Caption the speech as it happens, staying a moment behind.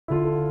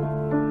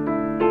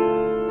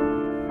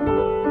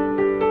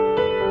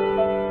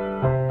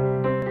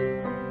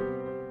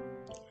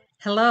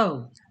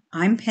Hello,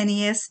 I'm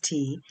Penny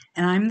ST,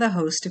 and I'm the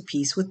host of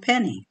Peace with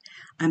Penny.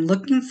 I'm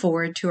looking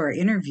forward to our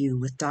interview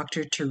with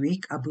Dr. Tareq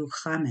Abu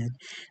Hamed,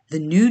 the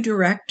new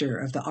director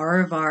of the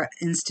Arava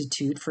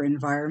Institute for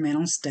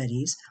Environmental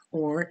Studies,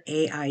 or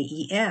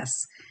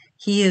AIES.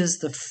 He is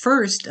the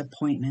first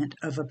appointment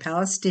of a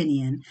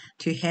Palestinian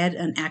to head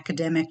an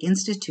academic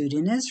institute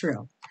in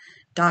Israel.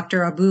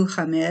 Dr. Abu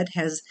Hamed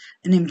has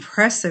an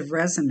impressive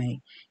resume.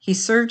 He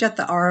served at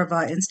the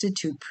Arava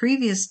Institute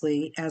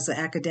previously as the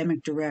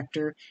academic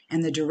director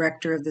and the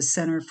director of the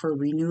Center for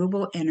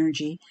Renewable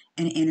Energy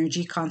and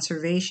Energy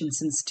Conservation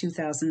since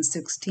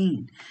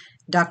 2016.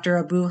 Dr.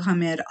 Abu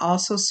Hamed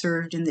also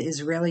served in the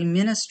Israeli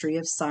Ministry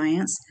of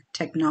Science,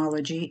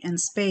 Technology, and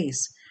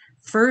Space,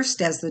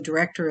 first as the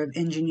Director of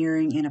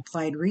Engineering and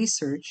Applied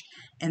Research,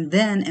 and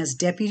then as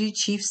Deputy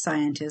Chief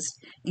Scientist,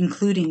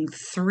 including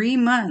 3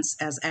 months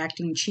as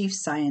Acting Chief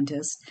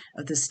Scientist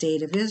of the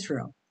State of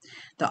Israel.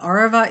 The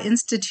Arava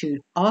Institute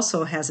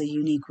also has a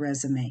unique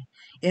resume.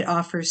 It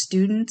offers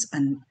students a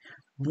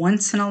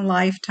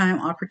once-in-a-lifetime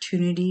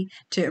opportunity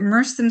to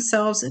immerse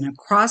themselves in a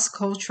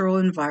cross-cultural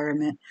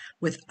environment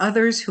with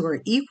others who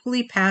are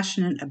equally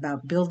passionate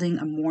about building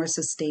a more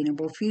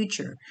sustainable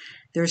future.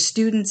 Their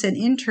students and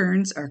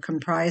interns are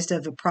comprised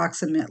of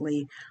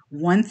approximately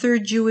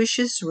 1/3 Jewish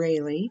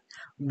Israeli,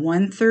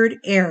 1/3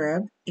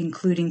 Arab,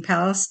 including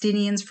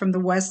Palestinians from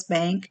the West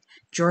Bank,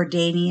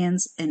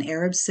 Jordanians, and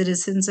Arab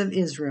citizens of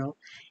Israel,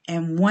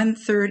 and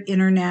 1/3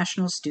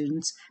 international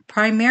students,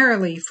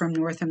 primarily from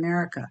North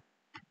America.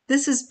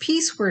 This is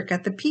piecework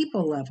at the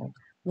people level.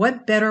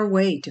 What better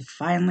way to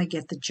finally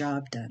get the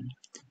job done?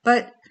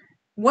 But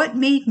what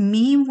made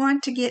me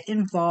want to get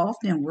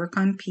involved and work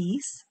on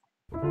peace?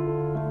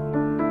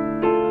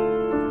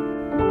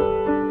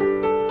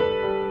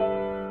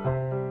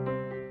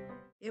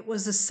 It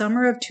was the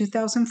summer of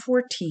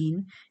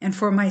 2014, and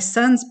for my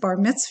son's bar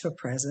mitzvah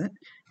present,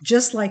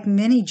 just like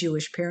many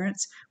Jewish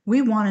parents,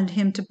 we wanted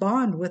him to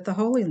bond with the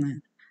Holy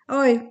Land.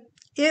 Oh,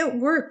 it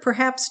worked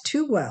perhaps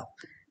too well.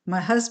 My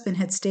husband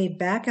had stayed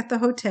back at the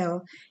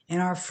hotel,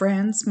 and our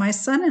friends, my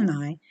son and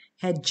I,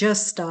 had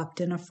just stopped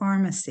in a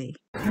pharmacy.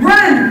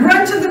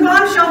 Run to the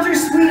bomb shelter,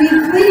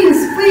 sweetie,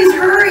 please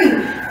hurry.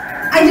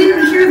 I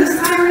didn't hear the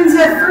sirens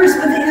at first,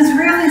 but the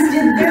Israelis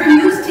did. They're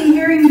used to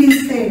hearing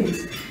these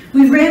things.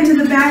 We ran to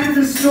the back of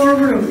the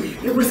storeroom.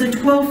 It was a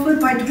 12-foot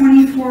by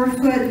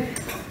 24-foot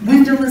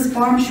windowless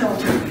bomb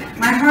shelter.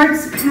 My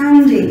heart's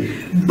pounding.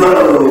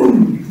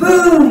 Boom,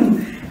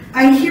 boom.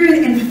 I hear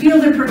it and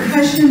feel the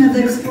percussion of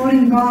the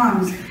exploding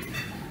bombs.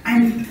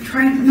 I'm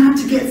trying not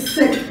to get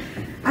sick.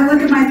 I look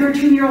at my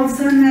 13-year-old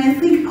son and I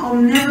think I'll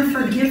never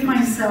forgive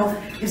myself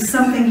if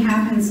something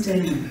happens to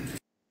him.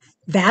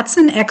 That's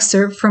an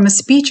excerpt from a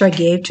speech I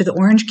gave to the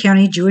Orange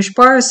County Jewish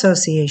Bar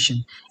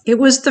Association. It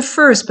was the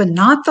first, but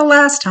not the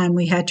last time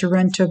we had to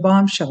run to a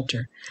bomb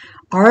shelter.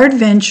 Our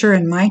adventure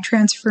and my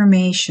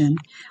transformation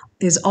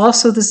is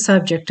also the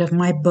subject of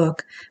my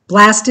book,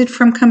 Blasted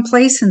from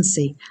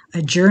Complacency,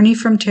 A Journey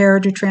from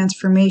Terror to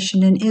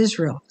Transformation in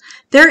Israel.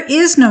 There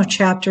is no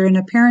chapter in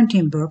a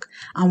parenting book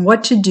on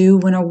what to do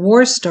when a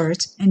war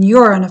starts and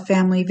you're on a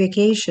family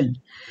vacation.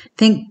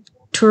 Think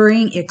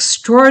touring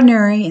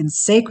extraordinary and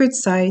sacred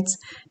sites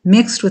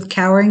mixed with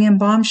cowering in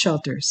bomb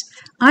shelters.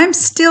 I'm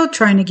still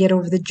trying to get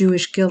over the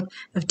Jewish guilt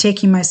of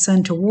taking my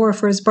son to war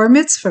for his bar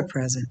mitzvah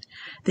present.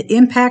 The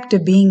impact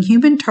of being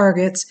human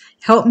targets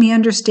helped me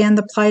understand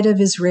the plight of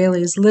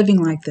Israelis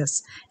living like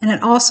this, and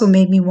it also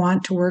made me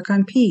want to work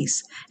on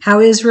peace. How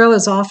Israel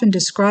is often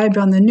described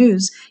on the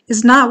news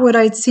is not what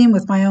I'd seen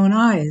with my own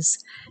eyes.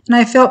 And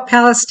I felt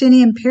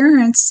Palestinian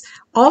parents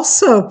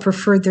also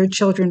preferred their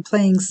children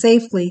playing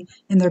safely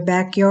in their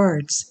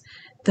backyards.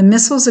 The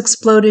missiles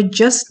exploded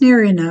just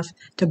near enough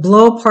to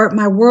blow apart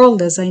my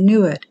world as I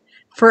knew it,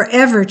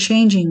 forever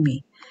changing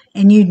me.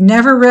 And you'd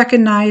never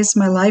recognize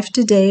my life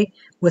today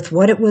with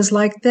what it was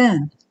like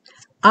then.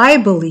 I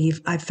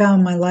believe I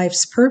found my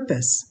life's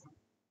purpose.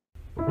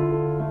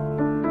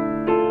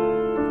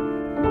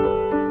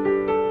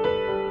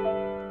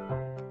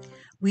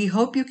 We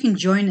hope you can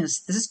join us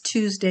this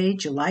Tuesday,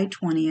 July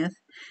 20th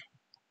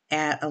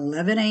at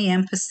 11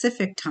 a.m.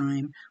 Pacific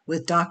Time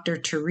with Dr.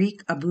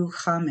 Tareq Abu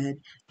Hamed,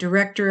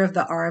 Director of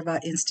the Arava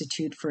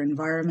Institute for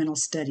Environmental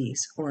Studies,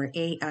 or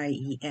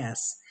AIES.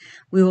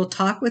 We will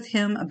talk with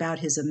him about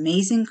his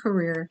amazing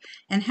career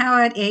and how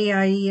at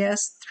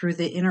AIES, through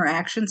the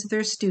interactions of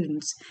their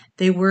students,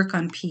 they work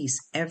on peace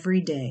every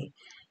day.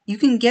 You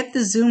can get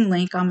the Zoom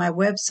link on my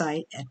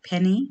website at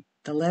penny.tee.com.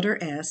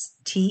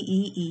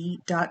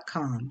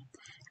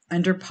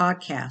 under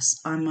podcasts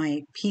on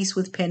my Peace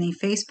with Penny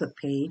Facebook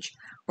page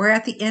or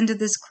at the end of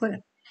this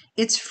clip.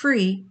 It's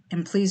free,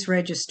 and please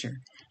register.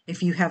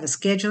 If you have a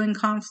scheduling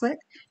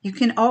conflict, you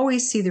can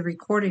always see the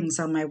recordings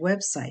on my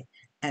website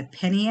at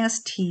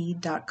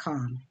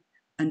pennyst.com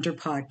under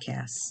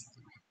podcasts.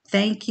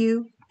 Thank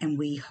you, and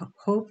we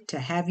hope to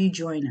have you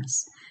join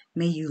us.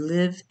 May you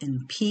live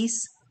in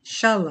peace,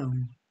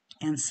 shalom,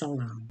 and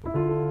salam.